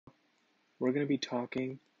we're going to be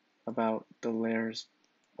talking about the layers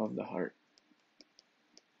of the heart.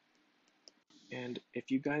 And if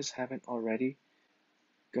you guys haven't already,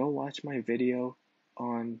 go watch my video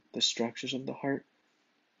on the structures of the heart,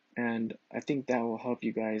 and I think that will help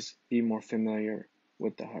you guys be more familiar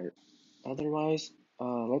with the heart. Otherwise,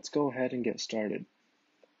 let's go ahead and get started.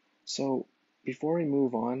 So before we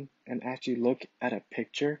move on and actually look at a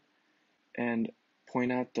picture and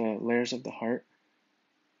point out the layers of the heart,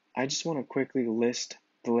 I just want to quickly list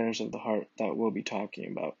the layers of the heart that we'll be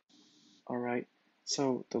talking about. Alright,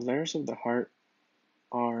 so the layers of the heart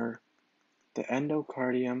are the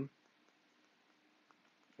endocardium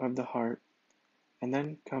of the heart, and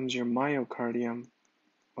then comes your myocardium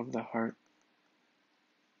of the heart.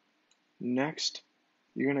 Next,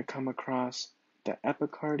 you're going to come across the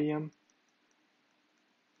epicardium,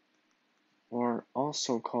 or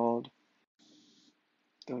also called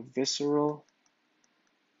the visceral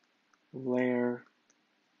layer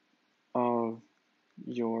of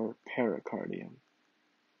your pericardium.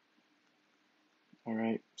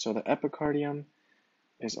 Alright, so the epicardium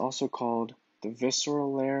is also called the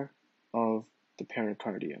visceral layer of the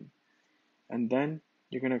pericardium. And then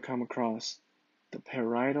you're going to come across the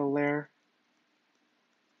parietal layer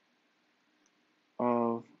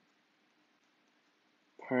of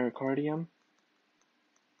pericardium.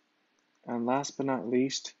 And last but not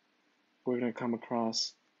least, we're going to come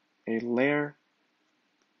across a layer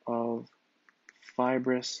of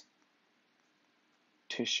fibrous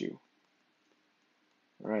tissue.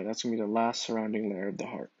 Alright, that's going to be the last surrounding layer of the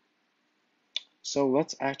heart. So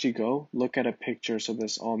let's actually go look at a picture so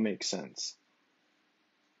this all makes sense.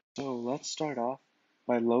 So let's start off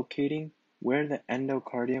by locating where the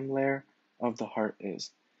endocardium layer of the heart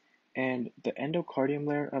is. And the endocardium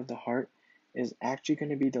layer of the heart is actually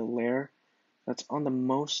going to be the layer that's on the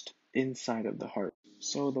most inside of the heart.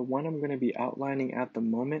 So the one I'm going to be outlining at the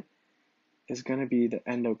moment is going to be the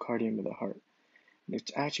endocardium of the heart.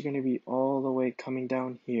 It's actually going to be all the way coming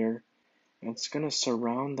down here, and it's going to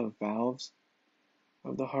surround the valves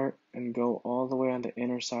of the heart and go all the way on the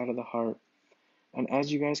inner side of the heart. And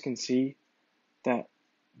as you guys can see, that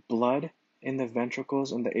blood in the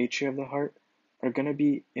ventricles and the atria of the heart are going to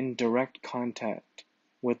be in direct contact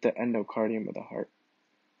with the endocardium of the heart.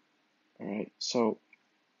 Alright, so,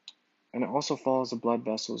 and it also follows the blood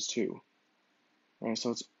vessels too. Alright,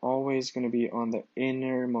 so it's always going to be on the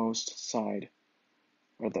innermost side,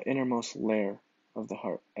 or the innermost layer of the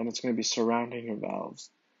heart, and it's going to be surrounding your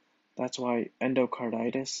valves. That's why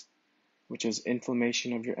endocarditis, which is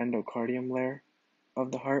inflammation of your endocardium layer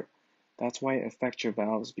of the heart, that's why it affects your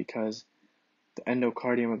valves, because the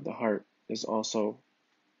endocardium of the heart is also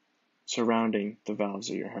surrounding the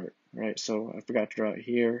valves of your heart, right? So I forgot to draw it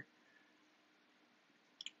here.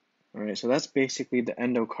 Alright, so that's basically the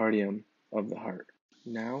endocardium of the heart.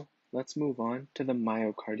 Now, let's move on to the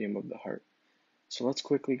myocardium of the heart. So let's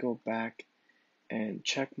quickly go back and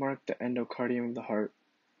check mark the endocardium of the heart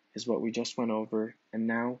is what we just went over, and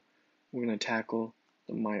now we're going to tackle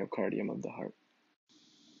the myocardium of the heart.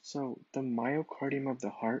 So the myocardium of the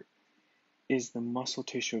heart is the muscle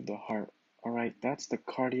tissue of the heart. Alright, that's the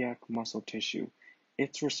cardiac muscle tissue.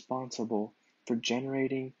 It's responsible for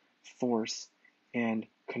generating force and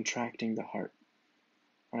contracting the heart.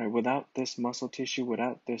 Alright, without this muscle tissue,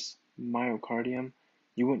 without this myocardium,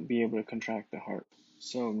 you wouldn't be able to contract the heart.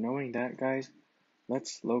 So knowing that, guys,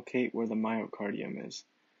 let's locate where the myocardium is.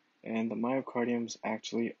 And the myocardium is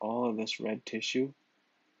actually all of this red tissue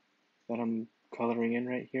that I'm coloring in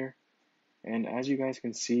right here. And as you guys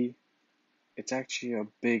can see, it's actually a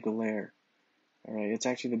big layer. Alright, it's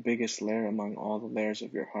actually the biggest layer among all the layers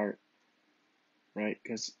of your heart. Right,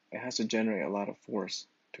 because it has to generate a lot of force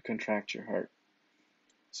to contract your heart.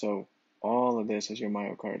 So all of this is your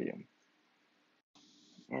myocardium.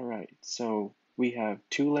 Alright, so we have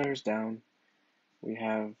two layers down. We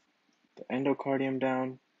have the endocardium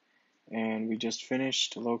down, and we just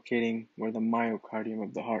finished locating where the myocardium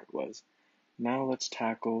of the heart was. Now let's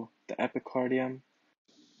tackle the epicardium,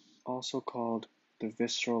 also called the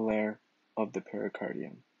visceral layer of the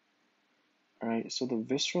pericardium. Alright, so the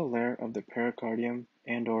visceral layer of the pericardium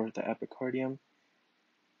and or the epicardium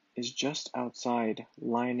is just outside,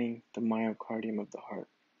 lining the myocardium of the heart.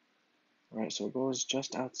 Alright, so it goes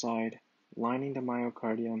just outside, lining the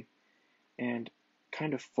myocardium, and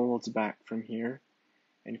kind of folds back from here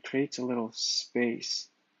and creates a little space.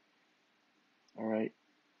 Alright,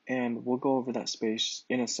 and we'll go over that space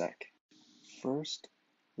in a sec. First,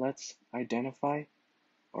 let's identify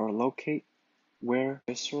or locate where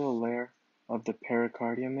the visceral layer of the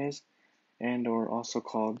pericardium is, and or also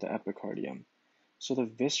called the epicardium. So the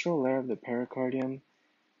visceral layer of the pericardium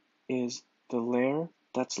is the layer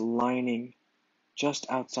that's lining just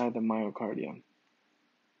outside the myocardium.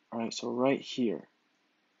 Alright, so right here,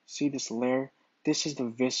 see this layer? This is the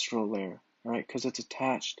visceral layer, alright, because it's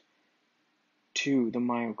attached to the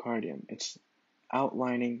myocardium. It's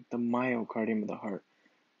outlining the myocardium of the heart.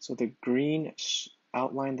 So the green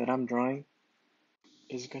outline that I'm drawing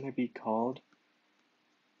is going to be called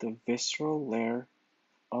the visceral layer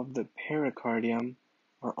of the pericardium,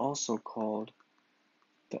 or also called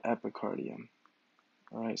the epicardium.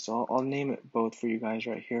 Alright, so I'll name it both for you guys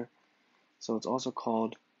right here. So it's also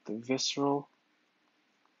called the visceral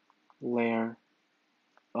layer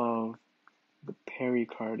of the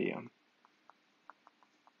pericardium.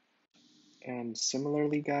 And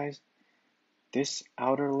similarly, guys, this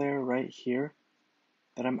outer layer right here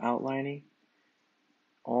that I'm outlining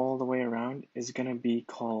all the way around is going to be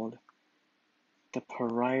called the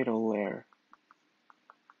parietal layer.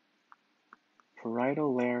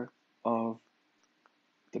 Parietal layer of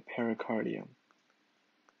the pericardium.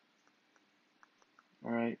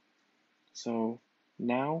 Alright, so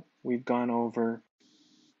now we've gone over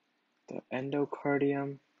the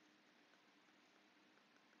endocardium,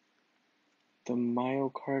 the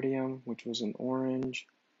myocardium, which was in orange,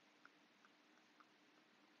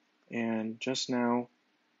 and just now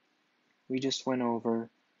we just went over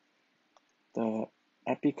the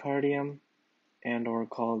epicardium, and or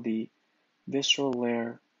called the visceral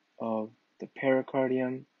layer of the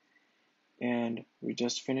pericardium, and we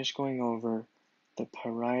just finished going over the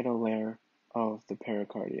parietal layer of the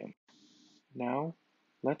pericardium. Now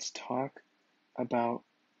let's talk about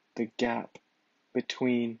the gap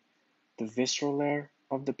between the visceral layer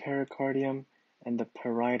of the pericardium and the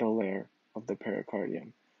parietal layer of the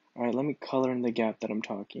pericardium. Alright, let me color in the gap that I'm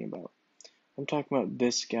talking about. I'm talking about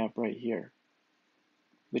this gap right here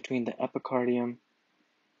between the epicardium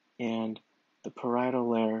and the parietal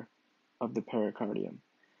layer of the pericardium.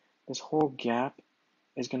 This whole gap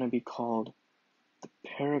is going to be called the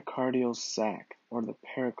pericardial sac, or the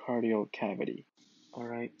pericardial cavity.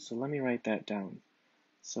 Alright, so let me write that down.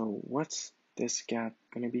 So what's this gap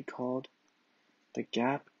going to be called? The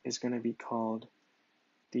gap is going to be called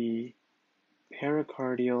the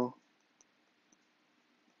pericardial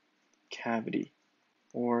cavity,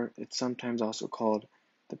 or it's sometimes also called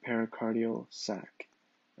the pericardial sac.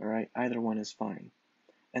 Alright, either one is fine.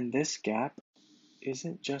 And this gap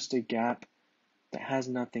isn't just a gap that has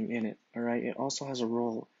nothing in it, alright? It also has a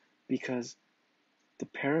role, because the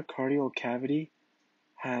pericardial cavity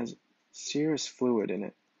has serous fluid in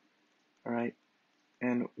it, alright?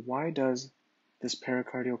 And why does this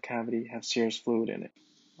pericardial cavity have serous fluid in it?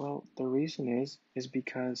 Well, the reason is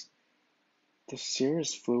because the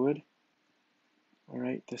serous fluid,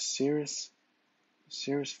 alright, the serous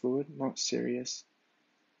fluid, not serious,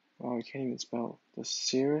 wow, I can't even spell, the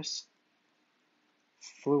serous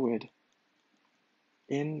fluid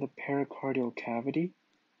in the pericardial cavity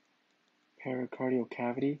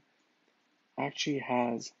actually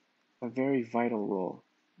has a very vital role,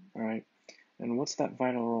 alright? And what's that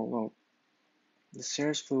vital role? Well, the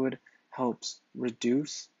serous fluid helps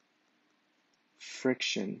reduce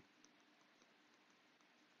friction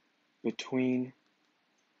between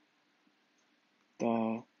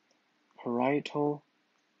the parietal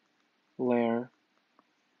layer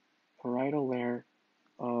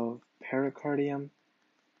of pericardium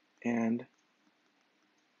and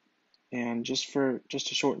just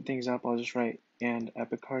to shorten things up, I'll just write and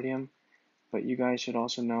epicardium, but you guys should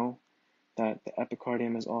also know that the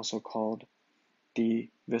epicardium is also called the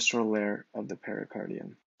visceral layer of the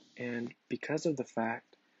pericardium. And because of the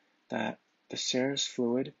fact that the serous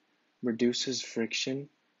fluid reduces friction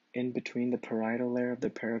in between the parietal layer of the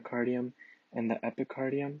pericardium and the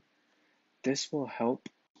epicardium, this will help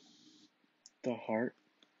the heart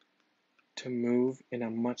to move in a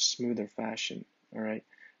much smoother fashion, alright?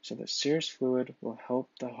 So the serous fluid will help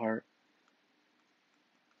the heart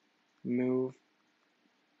move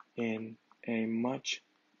in a much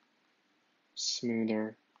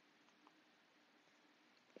smoother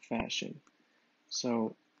fashion.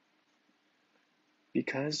 So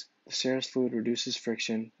because the serous fluid reduces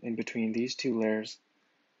friction in between these two layers,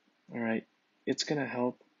 alright, it's going to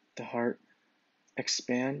help the heart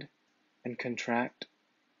expand and contract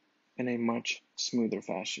in a much smoother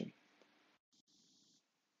fashion.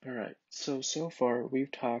 Alright, so far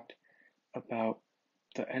we've talked about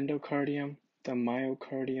the endocardium, the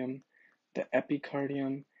myocardium, the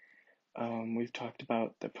epicardium, we've talked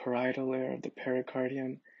about the parietal layer of the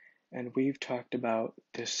pericardium, and we've talked about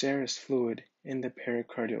the serous fluid in the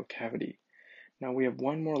pericardial cavity. Now we have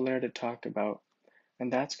one more layer to talk about,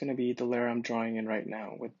 and that's going to be the layer I'm drawing in right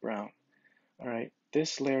now with brown. Alright,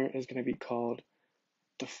 this layer is going to be called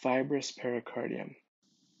the fibrous pericardium.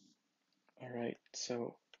 All right,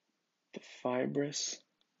 so the fibrous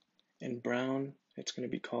in brown, it's going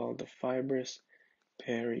to be called the fibrous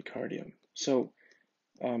pericardium. So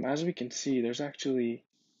as we can see, there's actually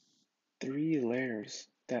 3 layers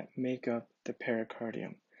that make up the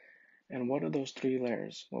pericardium. And what are those 3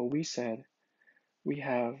 layers? Well, we said we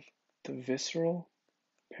have the visceral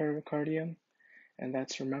pericardium, and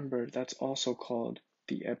that's also called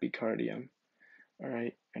the epicardium. All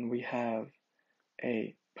right, and we have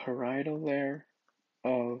a parietal layer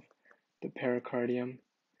of the pericardium,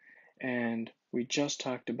 and we just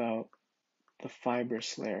talked about the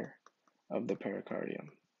fibrous layer of the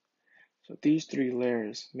pericardium. So these 3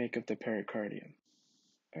 layers make up the pericardium.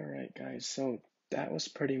 All right, guys, so that was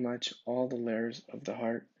pretty much all the layers of the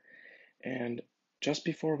heart. And just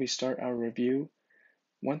before we start our review,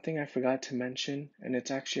 one thing I forgot to mention, and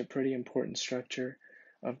it's actually a pretty important structure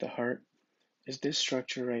of the heart, is this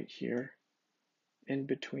structure right here in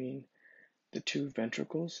between the 2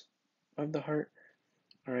 ventricles of the heart.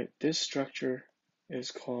 All right, this structure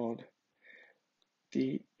is called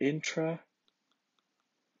the intraventricular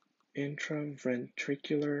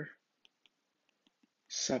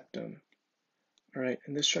septum. All right,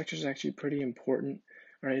 and this structure is actually pretty important.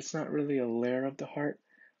 All right, it's not really a layer of the heart,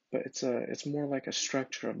 but it's more like a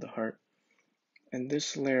structure of the heart. And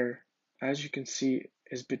this layer, as you can see,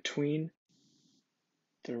 is between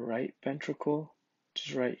the right ventricle, which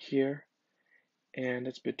is right here, and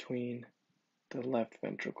it's between the left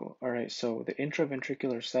ventricle. All right, so the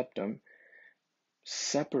intraventricular septum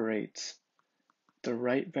separates the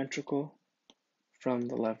right ventricle from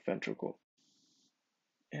the left ventricle.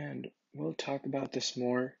 And we'll talk about this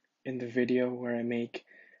more in the video where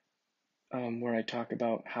I talk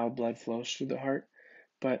about how blood flows through the heart.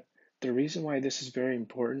 But the reason why this is very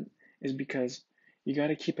important is because you got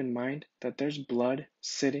to keep in mind that there's blood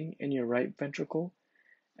sitting in your right ventricle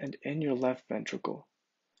and in your left ventricle.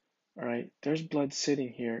 All right, there's blood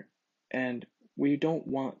sitting here, and we don't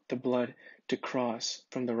want the blood to cross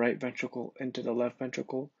from the right ventricle into the left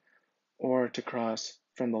ventricle, or to cross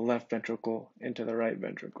from the left ventricle into the right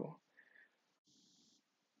ventricle.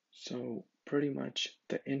 So pretty much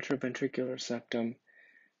the intraventricular septum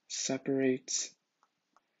separates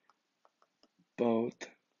both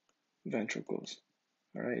ventricles.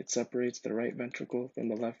 All right, it separates the right ventricle from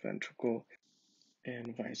the left ventricle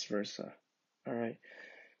and vice versa. All right,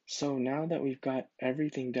 so now that we've got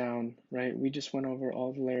everything down, right, we just went over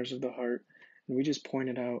all the layers of the heart, and we just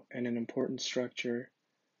pointed out an important structure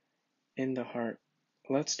in the heart.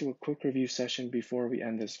 Let's do a quick review session before we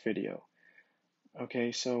end this video.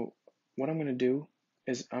 Okay, so what I'm going to do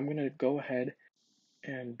is I'm going to go ahead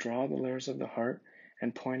and draw the layers of the heart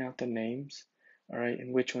and point out the names, all right,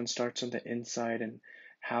 and which one starts on the inside and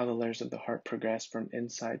how the layers of the heart progress from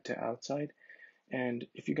inside to outside. And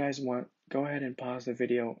if you guys want, go ahead and pause the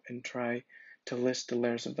video and try to list the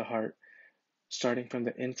layers of the heart, starting from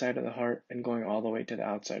the inside of the heart and going all the way to the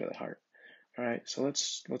outside of the heart. All right, so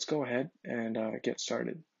let's go ahead and get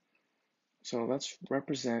started. So let's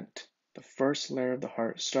represent the first layer of the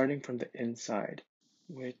heart, starting from the inside,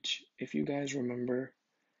 which, if you guys remember,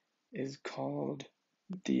 is called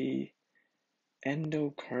the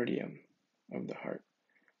endocardium of the heart.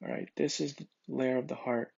 All right, this is the layer of the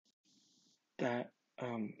heart that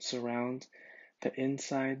surrounds the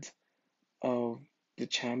insides of the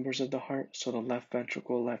chambers of the heart. So the left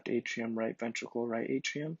ventricle, left atrium, right ventricle, right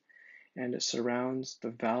atrium, and it surrounds the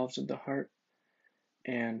valves of the heart,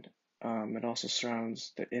 and it also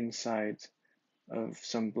surrounds the insides of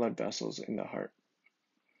some blood vessels in the heart.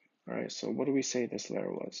 All right, so what do we say this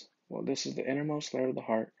layer was? Well, this is the innermost layer of the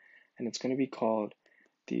heart, and it's going to be called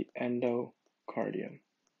the endocardium.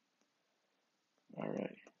 All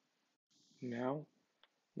right, now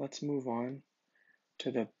let's move on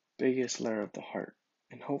to the biggest layer of the heart.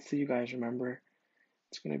 And hopefully you guys remember,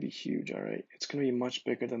 it's going to be huge, all right? It's going to be much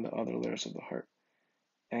bigger than the other layers of the heart.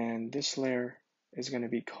 And this layer is going to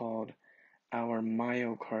be called our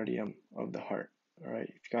myocardium of the heart, all right?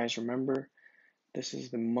 If you guys remember, this is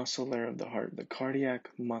the muscle layer of the heart, the cardiac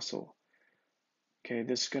muscle. Okay,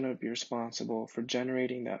 this is going to be responsible for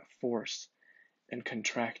generating that force and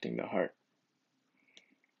contracting the heart.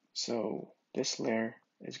 So this layer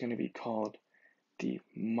is going to be called the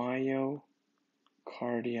myocardium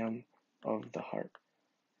of the heart.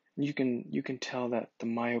 You can tell that the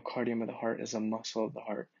myocardium of the heart is a muscle of the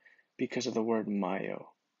heart because of the word myo.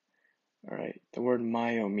 All right, the word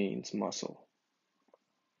myo means muscle.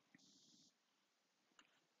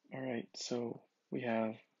 All right, so we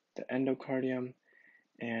have the endocardium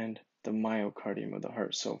and the myocardium of the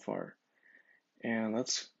heart so far. And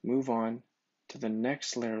let's move on to the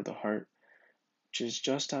next layer of the heart, which is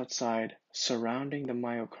just outside, surrounding the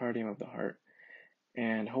myocardium of the heart.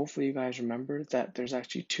 And hopefully you guys remember that there's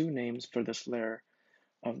actually two names for this layer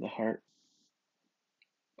of the heart.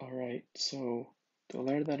 Alright, so the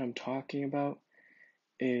layer that I'm talking about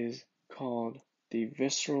is called the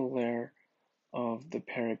visceral layer of the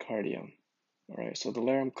pericardium. Alright, so the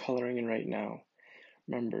layer I'm coloring in right now,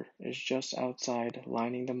 remember, is just outside,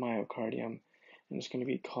 lining the myocardium, and it's going to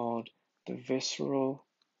be called the visceral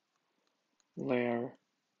layer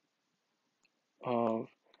of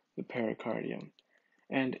the pericardium.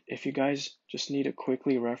 And if you guys just need a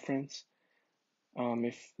quickly reference,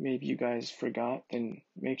 if maybe you guys forgot, then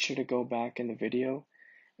make sure to go back in the video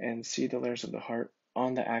and see the layers of the heart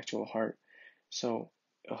on the actual heart, so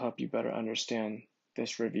it'll help you better understand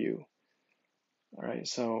this review. Alright,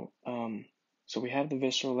 so we have the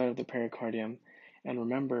visceral layer of the pericardium, and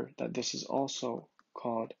remember that this is also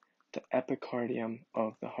called the epicardium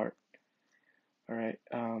of the heart. Alright,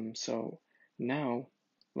 so now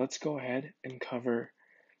let's go ahead and cover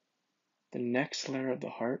the next layer of the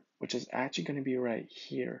heart, which is actually going to be right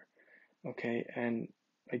here. Okay, and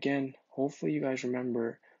again, hopefully you guys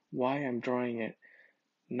remember why I'm drawing it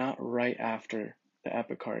not right after the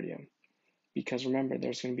epicardium. Because remember,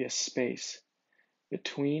 there's going to be a space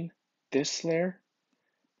between this layer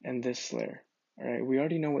and this layer. Alright, we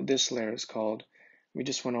already know what this layer is called. We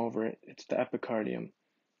just went over it. It's the epicardium.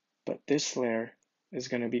 But this layer is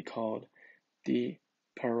going to be called the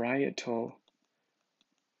parietal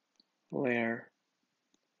layer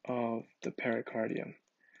of the pericardium.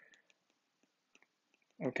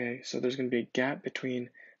 Okay, so there's going to be a gap between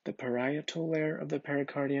the parietal layer of the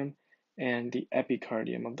pericardium and the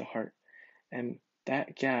epicardium of the heart. And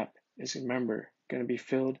that gap is, remember, going to be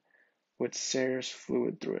filled with serous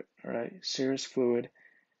fluid through it. Alright, serous fluid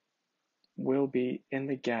will be in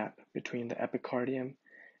the gap between the epicardium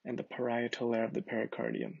and the parietal layer of the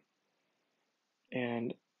pericardium.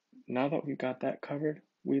 And now that we've got that covered,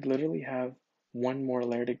 we literally have one more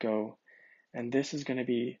layer to go, and this is going to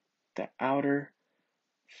be the outer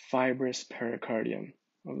fibrous pericardium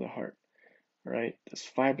of the heart. Right? This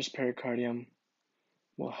fibrous pericardium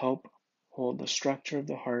will help hold the structure of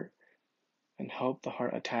the heart and help the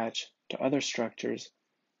heart attach to other structures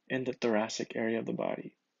in the thoracic area of the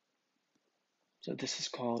body. So this is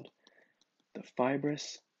called the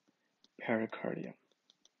fibrous pericardium.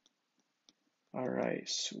 Alright,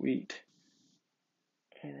 sweet.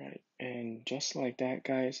 Alright, and just like that,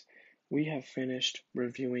 guys, we have finished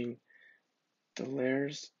reviewing the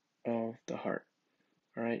layers of the heart.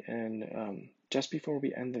 Alright, and just before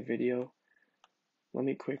we end the video, let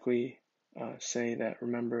me quickly say that,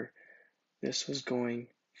 remember, this was going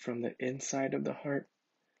from the inside of the heart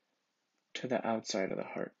to the outside of the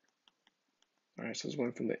heart. Alright, so it's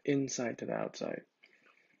going from the inside to the outside.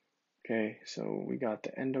 Okay, so we got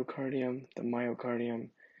the endocardium, the myocardium,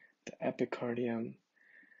 the epicardium.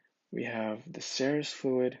 We have the serous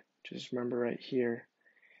fluid, just remember right here.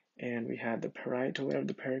 And we had the parietal layer of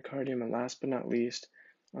the pericardium, and last but not least,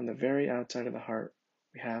 on the very outside of the heart,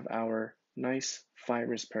 we have our nice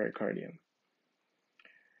fibrous pericardium.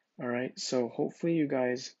 Alright, so hopefully you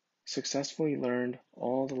guys successfully learned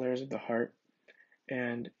all the layers of the heart.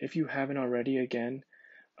 And if you haven't already, again,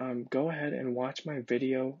 go ahead and watch my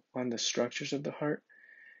video on the structures of the heart,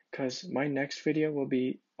 because my next video will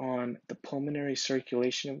be on the pulmonary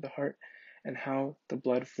circulation of the heart and how the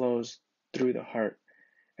blood flows through the heart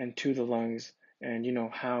and to the lungs, and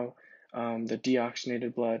how the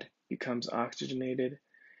deoxygenated blood becomes oxygenated.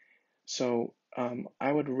 So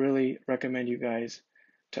I would really recommend you guys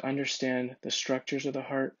to understand the structures of the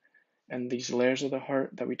heart and these layers of the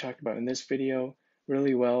heart that we talked about in this video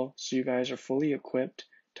really well, so you guys are fully equipped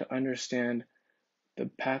to understand the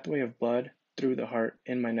pathway of blood through the heart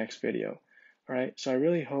in my next video. Alright, so I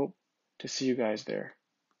really hope to see you guys there.